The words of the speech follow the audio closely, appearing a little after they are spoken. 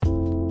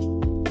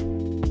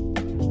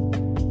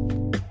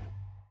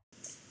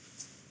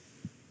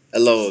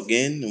Hello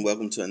again, and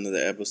welcome to another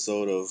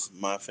episode of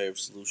My Favorite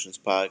Solutions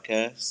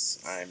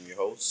podcast. I am your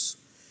host,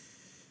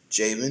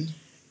 Javen,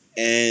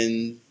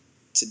 and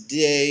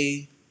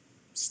today's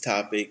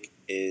topic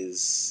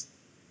is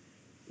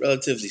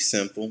relatively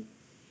simple.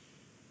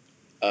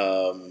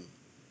 Um,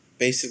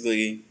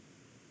 Basically,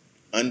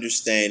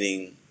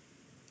 understanding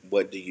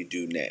what do you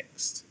do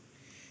next.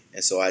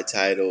 And so I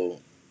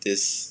title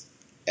this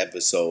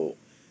episode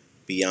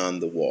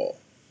Beyond the Wall.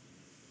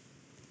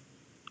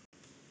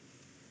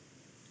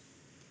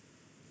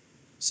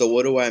 So,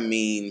 what do I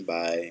mean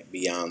by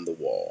beyond the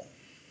wall?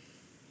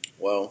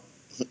 Well,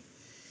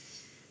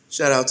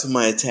 shout out to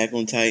my Attack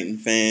on Titan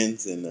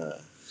fans and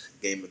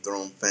Game of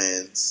Thrones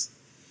fans.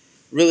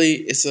 Really,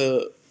 it's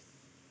a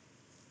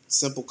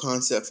simple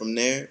concept from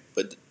there,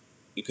 but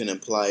you can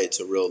apply it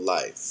to real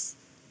life.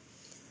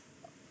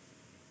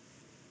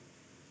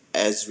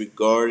 As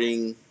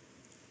regarding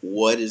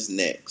what is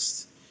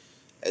next,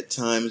 at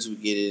times we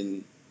get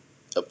in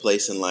a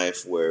place in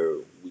life where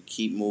we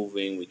keep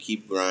moving, we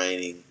keep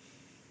grinding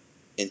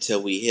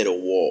until we hit a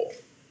wall.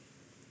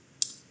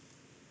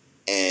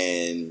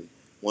 And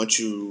once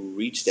you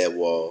reach that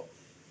wall,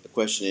 the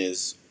question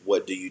is,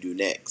 what do you do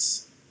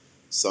next?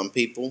 Some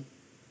people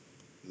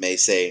may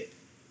say,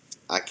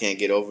 I can't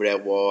get over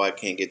that wall, I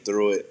can't get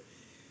through it.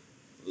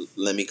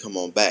 Let me come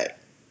on back.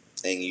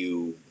 And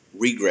you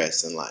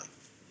regress in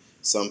life.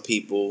 Some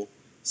people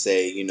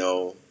say,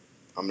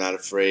 I'm not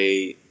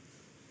afraid.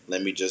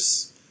 Let me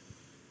just,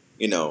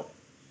 you know,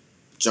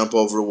 jump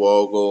over the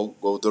wall,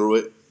 go through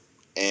it,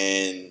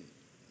 and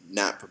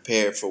not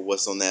prepare for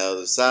what's on the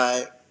other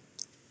side,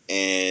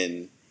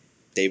 and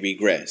they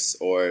regress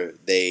or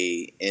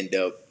they end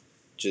up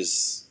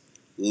just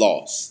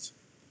lost.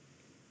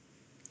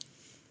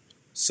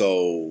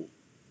 So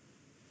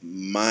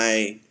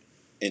my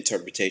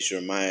interpretation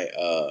or my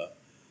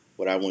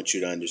what I want you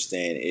to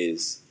understand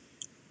is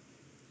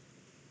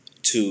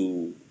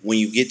to when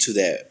you get to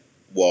that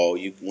wall,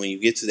 when you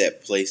get to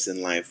that place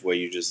in life where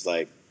you're just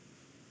like,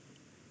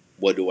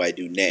 what do I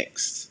do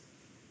next?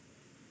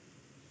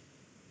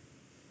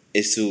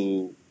 Is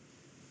to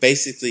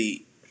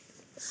basically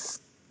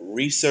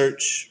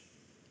research,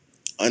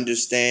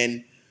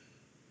 understand,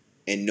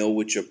 and know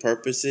what your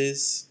purpose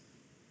is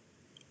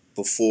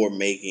before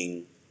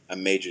making a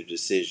major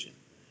decision.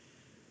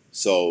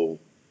 So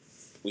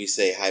we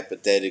say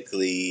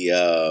hypothetically,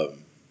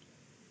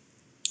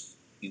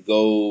 you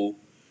go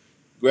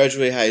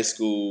graduate high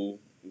school,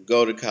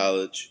 go to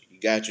college, you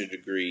got your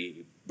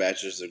degree,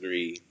 bachelor's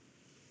degree,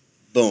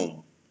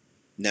 boom.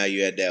 Now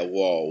you're at that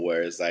wall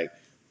where it's like,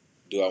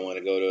 do I want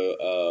to go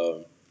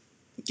to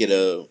get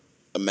a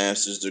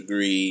master's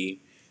degree?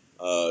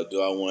 Do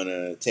I want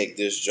to take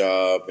this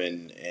job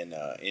and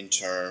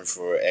intern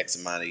for X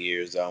amount of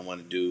years? Do I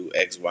want to do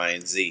X, Y,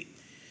 and Z?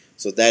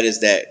 So that is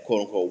that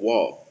quote unquote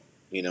wall.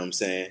 You know what I'm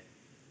saying?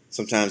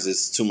 Sometimes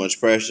it's too much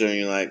pressure, and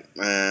you're like,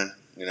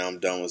 I'm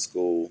done with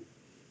school.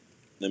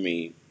 Let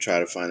me try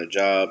to find a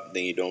job.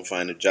 Then you don't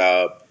find a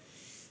job,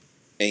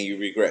 and you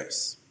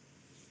regress.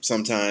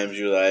 Sometimes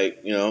you're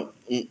like,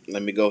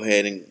 let me go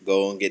ahead and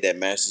go and get that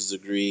master's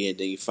degree, and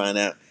then you find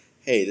out,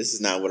 hey, this is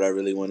not what I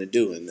really want to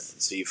do, and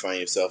so you find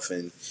yourself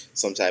in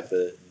some type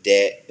of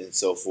debt and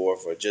so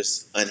forth, or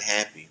just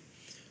unhappy.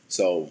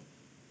 So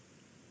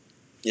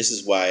this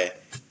is why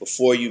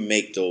before you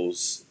make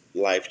those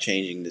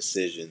life-changing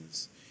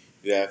decisions,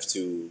 you have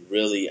to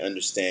really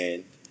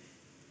understand,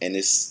 and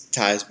this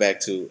ties back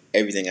to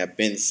everything I've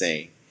been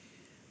saying.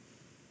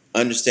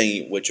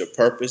 Understanding what your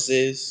purpose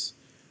is,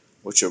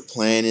 what your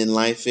plan in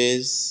life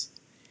is,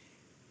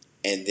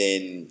 and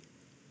then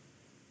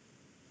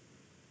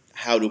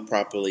how to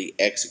properly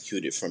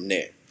execute it from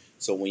there.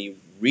 So when you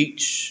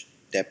reach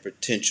that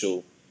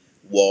potential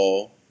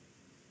wall,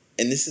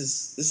 and this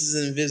is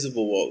an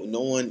invisible wall.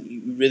 No one,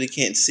 you really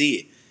can't see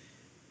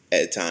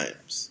it at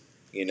times.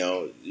 You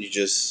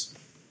just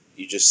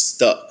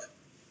stuck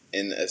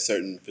in a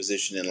certain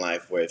position in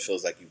life where it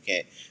feels like you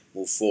can't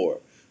move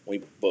forward.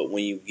 But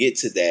when you get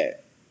to that,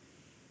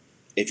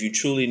 if you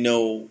truly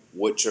know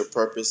what your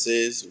purpose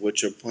is,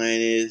 what your plan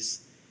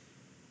is,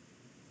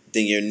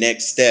 then your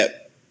next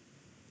step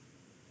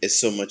is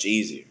so much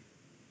easier.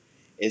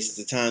 It's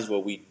the times where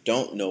we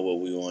don't know what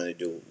we want to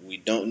do. We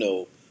don't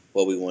know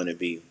what we want to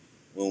be.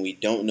 When we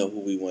don't know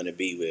who we want to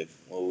be with.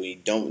 When we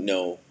don't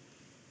know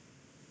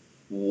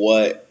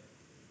what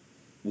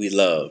we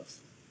love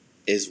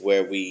is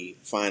where we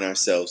find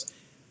ourselves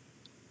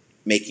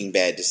making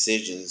bad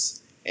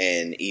decisions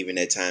and even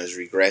at times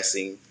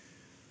regressing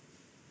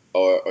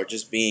or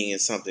just being in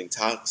something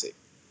toxic.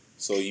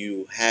 So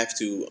you have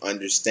to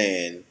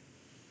understand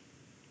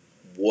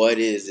what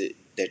is it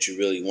that you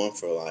really want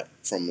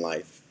from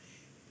life,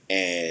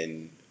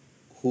 and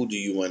who do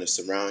you want to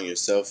surround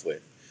yourself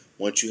with.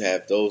 Once you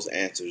have those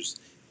answers,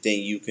 then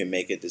you can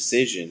make a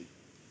decision.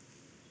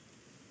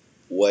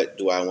 What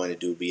do I want to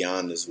do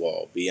beyond this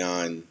wall,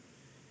 beyond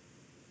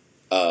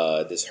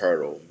this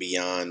hurdle,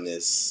 beyond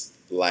this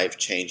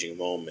life-changing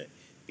moment,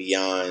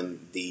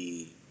 beyond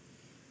the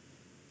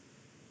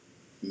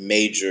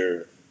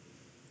major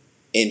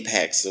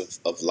impacts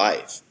of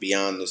life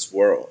beyond this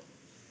world.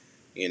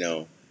 You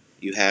know,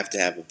 you have to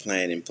have a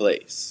plan in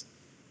place.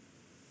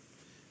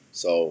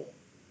 So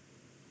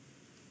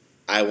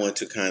I want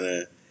to kind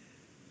of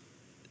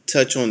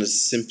touch on the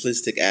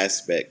simplistic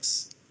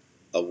aspects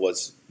of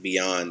what's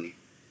beyond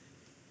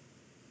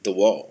the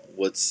wall,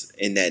 what's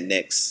in that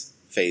next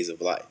phase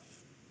of life.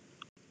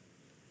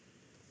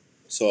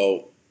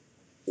 So,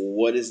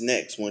 what is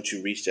next once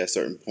you reach that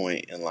certain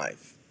point in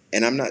life?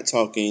 And uh,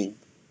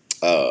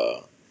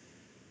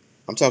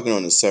 I'm talking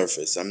on the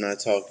surface. I'm not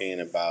talking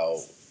about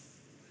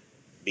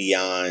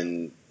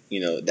beyond,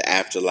 the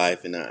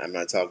afterlife, and I'm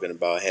not talking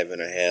about heaven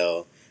or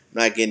hell.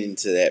 I'm not getting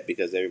into that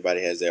because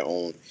everybody has their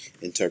own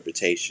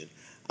interpretation.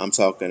 I'm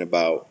talking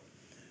about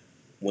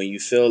when you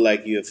feel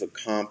like you have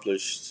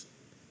accomplished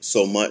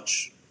so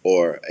much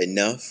or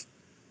enough,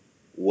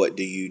 what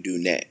do you do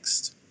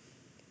next?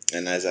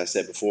 And as I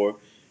said before,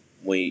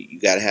 when you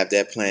got to have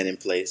that plan in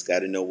place, got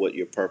to know what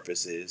your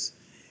purpose is,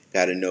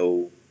 got to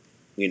know,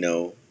 you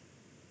know,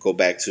 go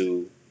back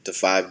to the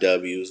 5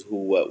 W's: who,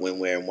 what, when,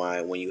 where, and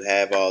why. When you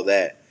have all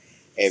that,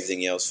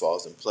 everything else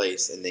falls in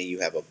place, and then you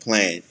have a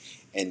plan.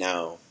 And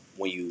now,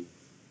 when you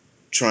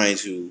trying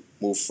to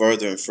move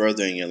further and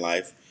further in your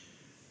life,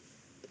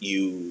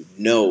 you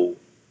know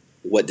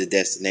what the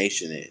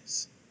destination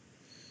is.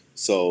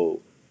 So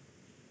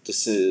the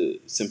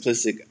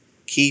simplistic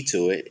key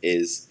to it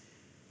is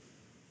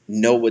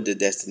know what the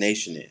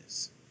destination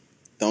is.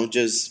 Don't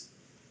just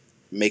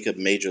make a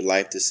major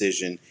life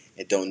decision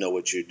and don't know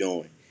what you're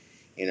doing.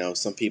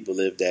 Some people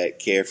live that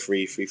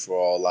carefree, free for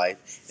all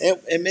life.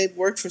 It may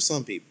work for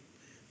some people,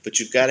 but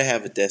you got to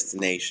have a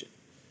destination.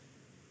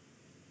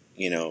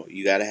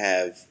 You got to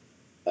have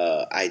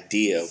an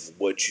idea of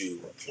what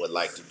you would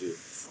like to do.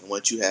 And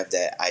once you have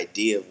that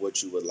idea of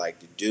what you would like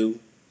to do,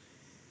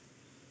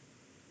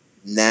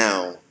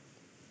 now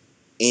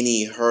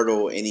any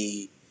hurdle,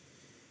 anything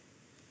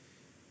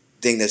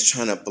that's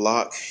trying to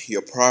block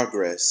your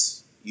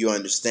progress, you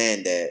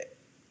understand that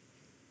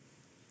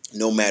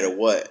no matter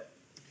what,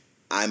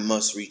 I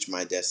must reach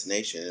my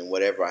destination, and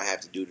whatever I have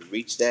to do to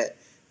reach that,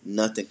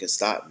 nothing can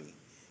stop me.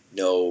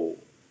 No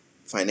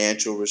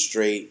financial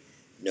restraint,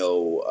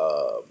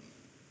 no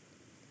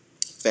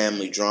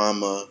family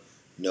drama,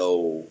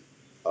 no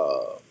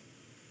uh,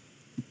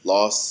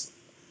 loss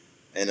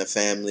in a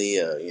family,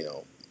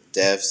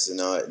 deaths,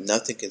 and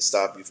nothing can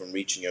stop you from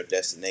reaching your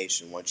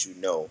destination once you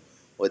know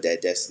what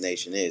that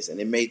destination is. And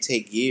it may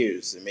take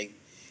years,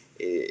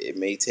 it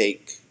may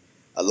take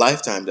a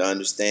lifetime to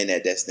understand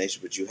that destination,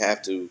 but you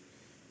have to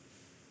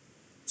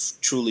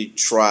truly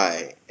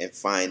try and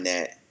find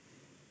that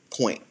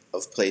point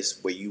of place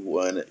where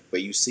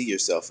you see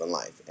yourself in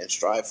life and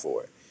strive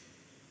for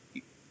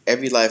it.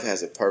 Every life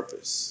has a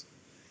purpose,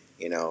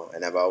 and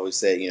I've always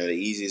said, the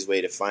easiest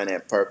way to find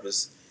that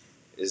purpose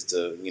is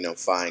to,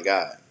 find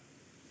God.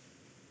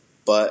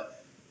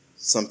 But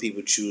some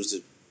people choose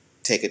to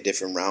take a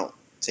different route,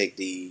 take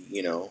the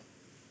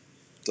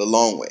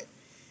long way,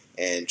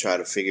 and try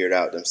to figure it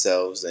out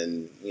themselves,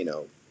 and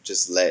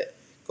just let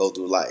go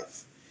through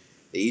life.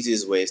 The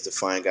easiest way is to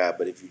find God,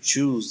 but if you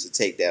choose to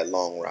take that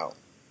long route,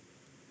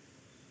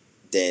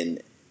 then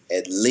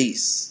at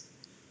least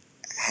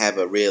have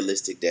a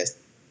realistic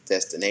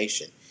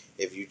destination.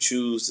 If you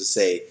choose to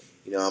say,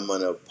 I'm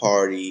gonna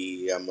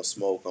party, I'm gonna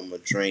smoke, I'm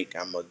gonna drink,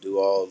 I'm gonna do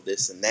all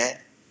this and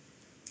that,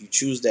 if you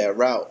choose that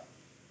route,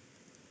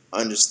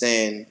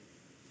 understand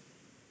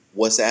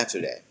what's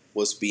after that,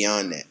 what's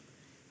beyond that,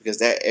 because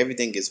that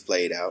everything gets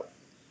played out.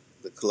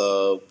 The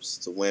clubs,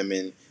 the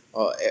women,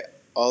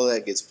 all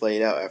that gets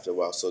played out after a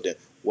while. So then,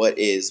 what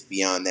is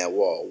beyond that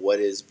wall? What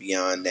is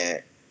beyond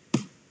that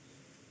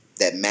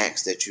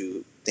max that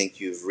you think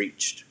you've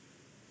reached?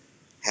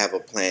 Have a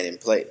plan in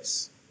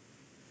place,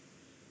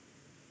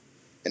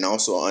 and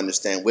also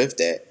understand with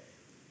that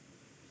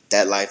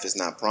life is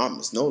not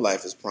promised. No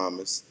life is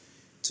promised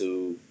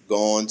to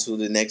go on to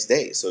the next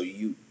day. So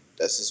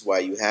that's just why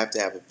you have to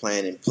have a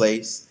plan in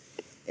place,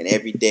 and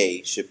every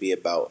day should be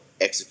about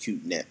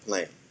executing that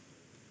plan,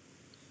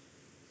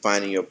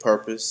 finding your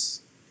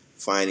purpose,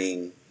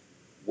 finding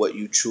what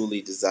you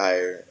truly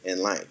desire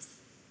in life.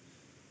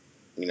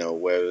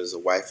 Whether it's a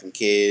wife and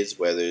kids,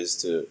 whether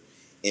it's to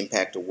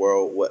impact the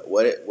world,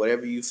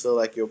 whatever you feel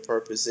like your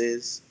purpose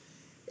is,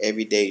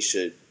 every day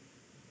should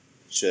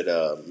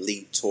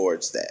lead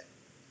towards that.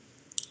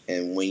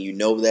 And when you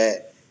know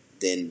that,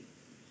 then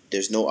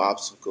there's no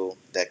obstacle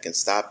that can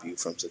stop you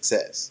from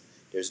success.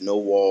 There's no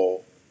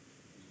wall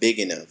big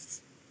enough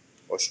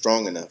or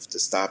strong enough to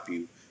stop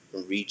you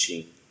from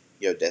reaching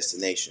your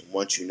destination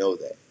once you know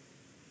that.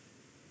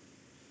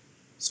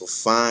 So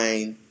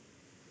find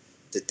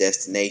the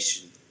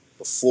destination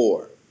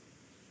before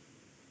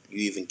you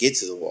even get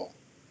to the wall.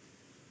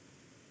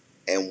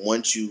 And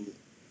once you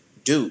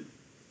do,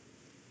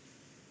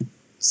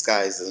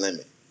 sky's the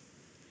limit.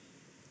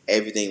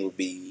 Everything will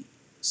be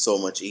so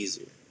much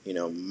easier.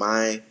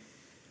 My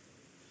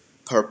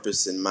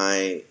purpose and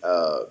my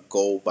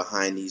goal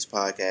behind these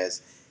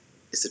podcasts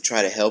is to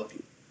try to help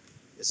you.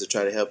 Is to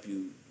try to help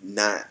you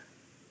not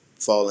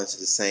fall into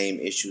the same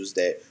issues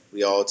that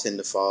we all tend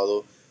to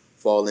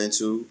fall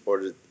into,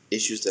 or the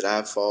issues that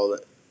have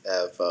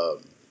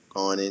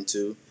gone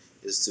into,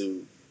 is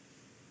to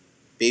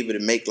be able to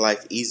make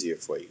life easier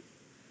for you.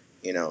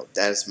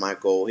 That is my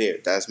goal here.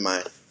 That's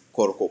my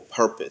quote unquote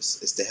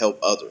purpose, is to help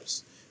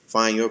others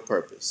find your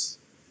purpose,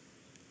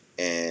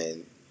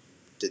 and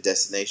the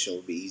destination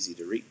will be easy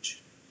to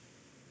reach.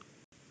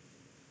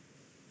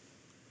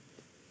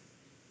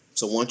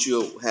 So once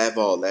you have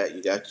all that,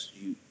 you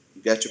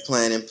got your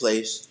plan in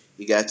place,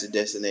 you got your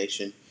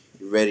destination,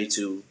 you're ready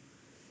to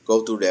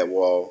go through that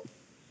wall.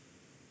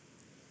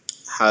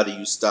 How do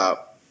you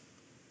stop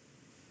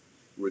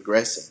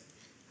regressing?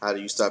 How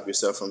do you stop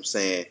yourself from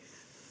saying,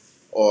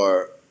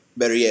 or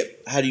better yet,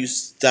 how do you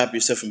stop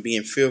yourself from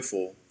being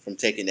fearful from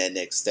taking that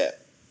next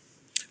step?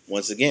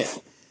 Once again,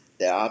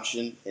 the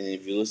option, and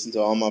if you listen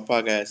to all my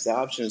podcasts, the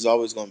option is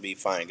always going to be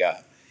find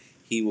God.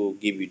 He will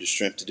give you the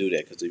strength to do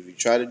that. Because if you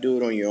try to do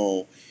it on your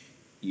own,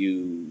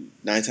 you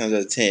 9 times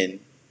out of 10,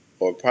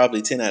 or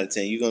probably 10 out of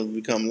 10, you're going to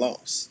become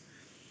lost.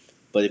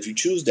 But if you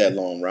choose that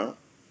long route,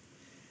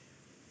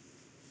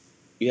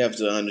 you have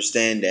to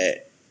understand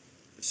that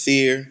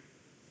fear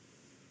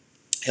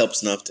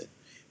helps nothing.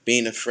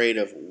 Being afraid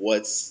of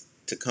what's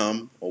to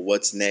come or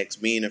what's next,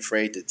 being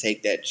afraid to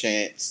take that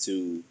chance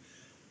to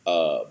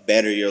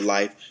better your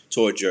life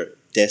towards your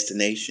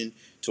destination,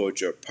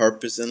 towards your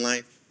purpose in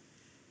life,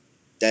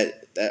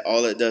 that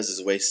all it does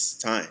is waste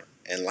time,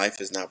 and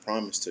life is not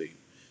promised to you.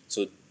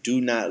 So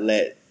do not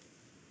let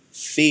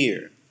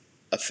fear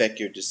affect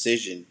your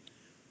decision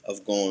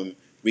of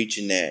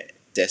reaching that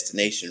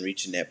destination,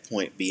 reaching that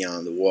point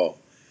beyond the wall.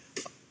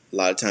 A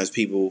lot of times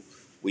people,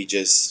 we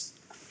just,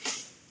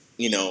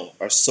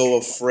 are so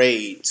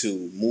afraid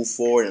to move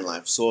forward in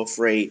life, so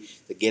afraid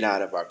to get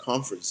out of our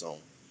comfort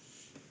zone.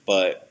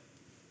 But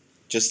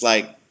just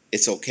like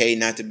it's okay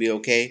not to be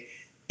okay,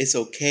 it's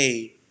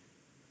okay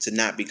to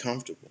not be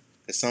comfortable.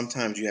 Because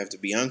sometimes you have to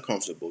be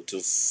uncomfortable to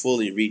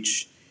fully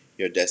reach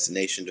your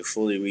destination, to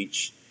fully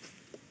reach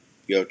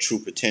your true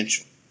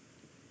potential.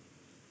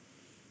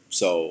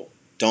 So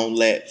don't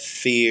let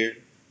fear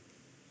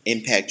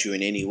impact you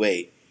in any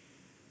way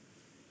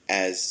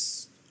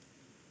as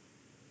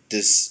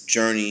this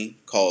journey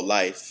called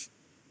life,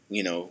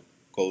 you know,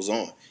 goes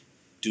on.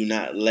 Do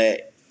not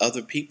let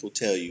other people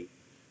tell you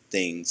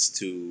things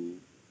to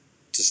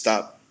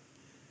stop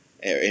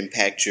or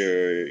impact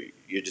your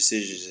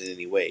decisions in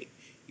any way.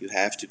 You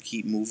have to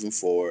keep moving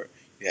forward.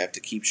 You have to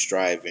keep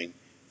striving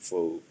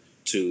for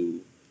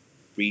to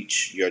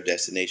reach your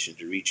destination,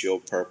 to reach your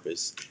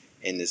purpose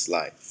in this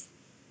life.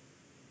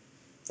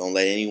 Don't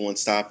let anyone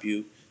stop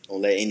you.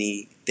 Don't let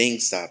anything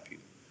stop you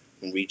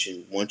from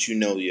reaching. Once you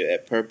know you're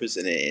at purpose,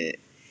 and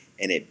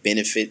it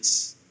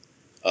benefits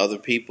other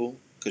people,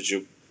 because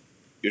your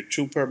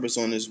true purpose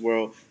on this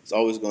world is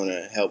always going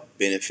to help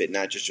benefit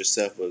not just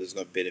yourself, but it's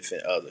going to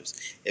benefit others.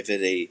 If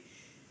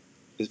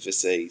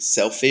it's a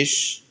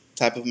selfish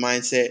type of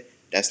mindset,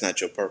 that's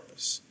not your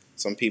purpose.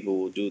 Some people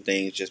will do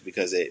things just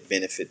because it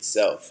benefits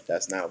self.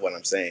 That's not what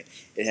I'm saying.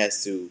 It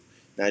has to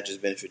not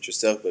just benefit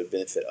yourself, but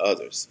benefit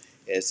others.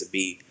 It has to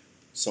be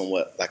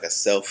somewhat like a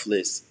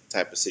selfless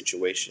type of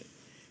situation,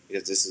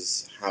 because this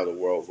is how the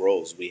world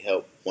rolls. We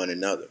help one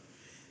another.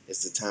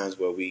 It's the times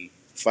where we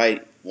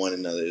fight one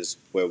another is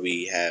where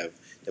we have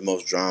the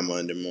most drama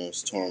and the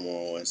most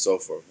turmoil and so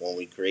forth, when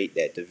we create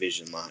that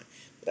division line.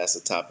 But that's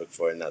a topic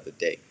for another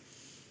day.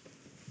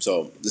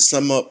 So to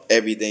sum up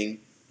everything,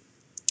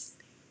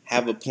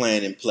 have a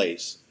plan in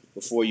place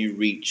before you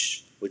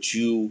reach what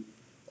you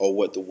or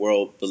what the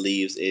world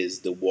believes is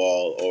the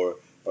wall, or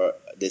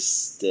the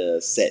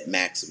set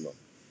maximum.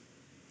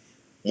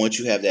 Once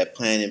you have that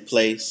plan in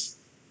place,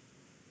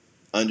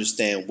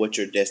 understand what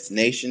your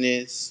destination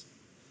is.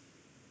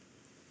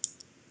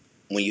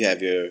 When you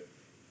have your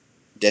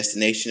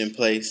destination in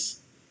place,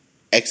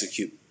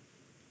 execute.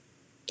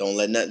 Don't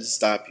let nothing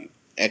stop you.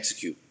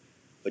 Execute.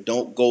 But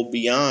don't go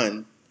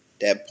beyond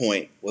that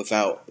point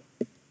without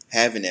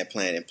having that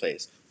plan in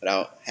place,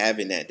 without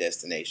having that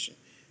destination.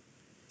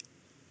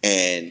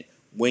 And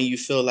when you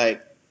feel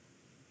like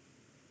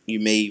you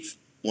may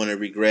want to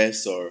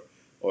regress, or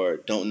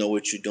don't know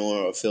what you're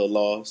doing, or feel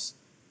lost,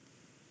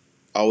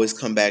 always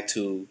come back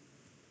to,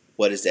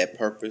 what is that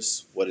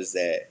purpose? What is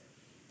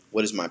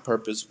my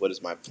purpose? What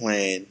is my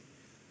plan?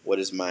 What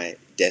is my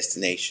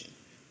destination?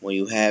 When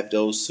you have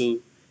those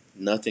two,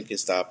 nothing can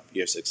stop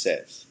your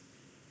success.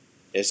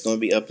 There's going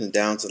to be ups and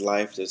downs in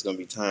life. There's going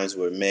to be times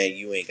where, man,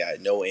 you ain't got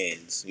no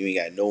ends. You ain't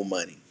got no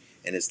money.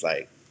 And it's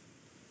like,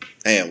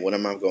 damn, what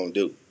am I going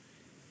to do?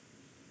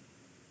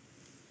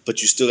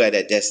 But you still got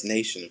that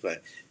destination.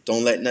 But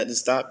don't let nothing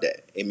stop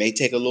that. It may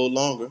take a little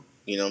longer.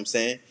 You know what I'm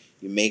saying?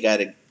 You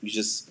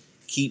just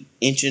keep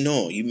inching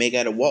on. You may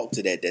got to walk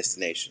to that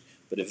destination.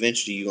 But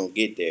eventually you're going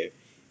to get there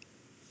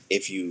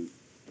if you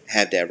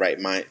have that right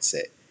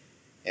mindset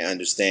and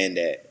understand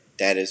that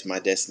that is my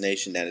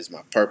destination, that is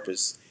my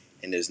purpose,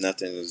 and there's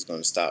nothing that's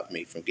going to stop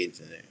me from getting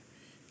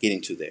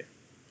to there.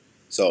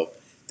 So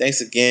thanks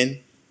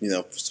again,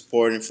 for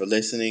supporting, for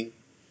listening,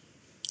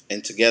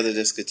 And together,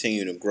 let's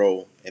continue to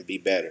grow and be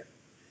better.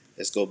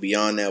 Let's go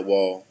beyond that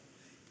wall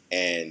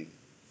and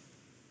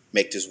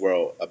make this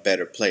world a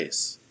better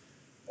place,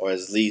 or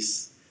at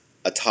least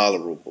a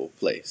tolerable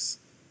place.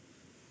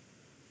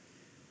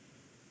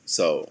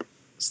 So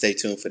stay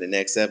tuned for the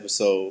next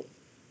episode.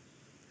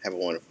 Have a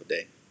wonderful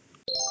day.